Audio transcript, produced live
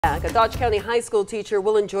back. A Dodge County high school teacher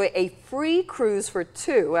will enjoy a free cruise for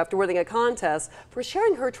two after winning a contest for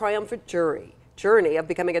sharing her triumphant journey of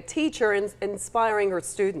becoming a teacher and inspiring her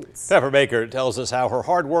students. Pepper Baker tells us how her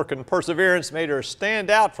hard work and perseverance made her stand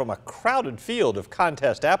out from a crowded field of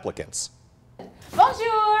contest applicants.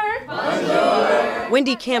 Bonjour! Bonjour!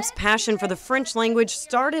 Wendy Camp's passion for the French language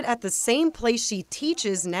started at the same place she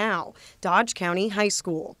teaches now, Dodge County High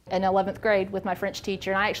School. In 11th grade with my French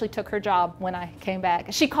teacher, and I actually took her job when I came back.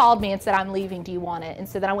 She called me and said, "I'm leaving, do you want it?" And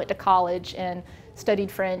so then I went to college and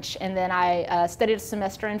studied French, and then I studied a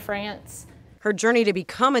semester in France. Her journey to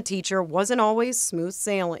become a teacher wasn't always smooth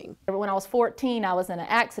sailing. When I was 14, I was in an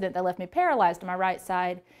accident that left me paralyzed on my right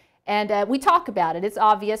side. And we talk about it. It's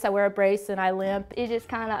obvious. I wear a brace and I limp. It just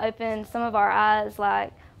kind of opened some of our eyes,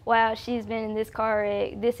 like, wow, she's been in this car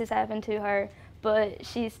wreck, this has happened to her, but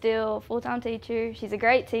she's still a full-time teacher. She's a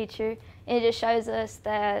great teacher, and it just shows us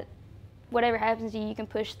that whatever happens to you, you can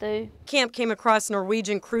push through. Camp came across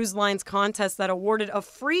Norwegian Cruise Line's contest that awarded a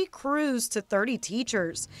free cruise to 30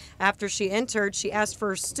 teachers. After she entered, she asked for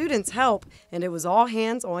her students' help, and it was all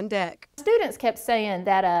hands on deck. Students kept saying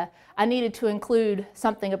that I needed to include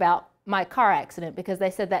something about my car accident because they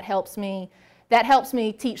said that helps me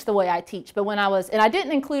teach the way I teach. But when I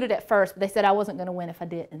didn't include it at first, but they said I wasn't going to win if I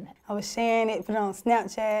didn't. I was sharing it, put it on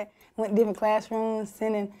Snapchat, went to different classrooms,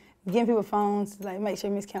 giving people phones to make sure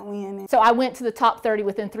Miss Camp win. So I went to the top 30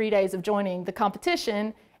 within 3 days of joining the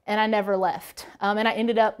competition, and I never left. And I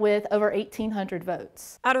ended up with over 1,800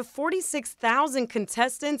 votes. Out of 46,000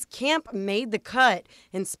 contestants, Camp made the cut,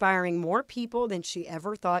 inspiring more people than she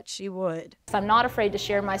ever thought she would. So I'm not afraid to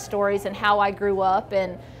share my stories and how I grew up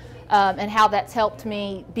and how that's helped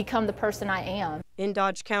me become the person I am. In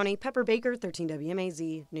Dodge County, Pepper Baker, 13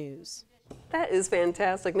 WMAZ News. That is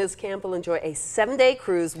fantastic. Ms. Camp will enjoy a 7-day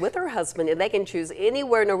cruise with her husband, and they can choose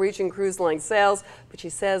anywhere Norwegian Cruise Line sails, but she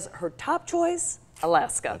says her top choice,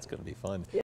 Alaska. That's going to be fun.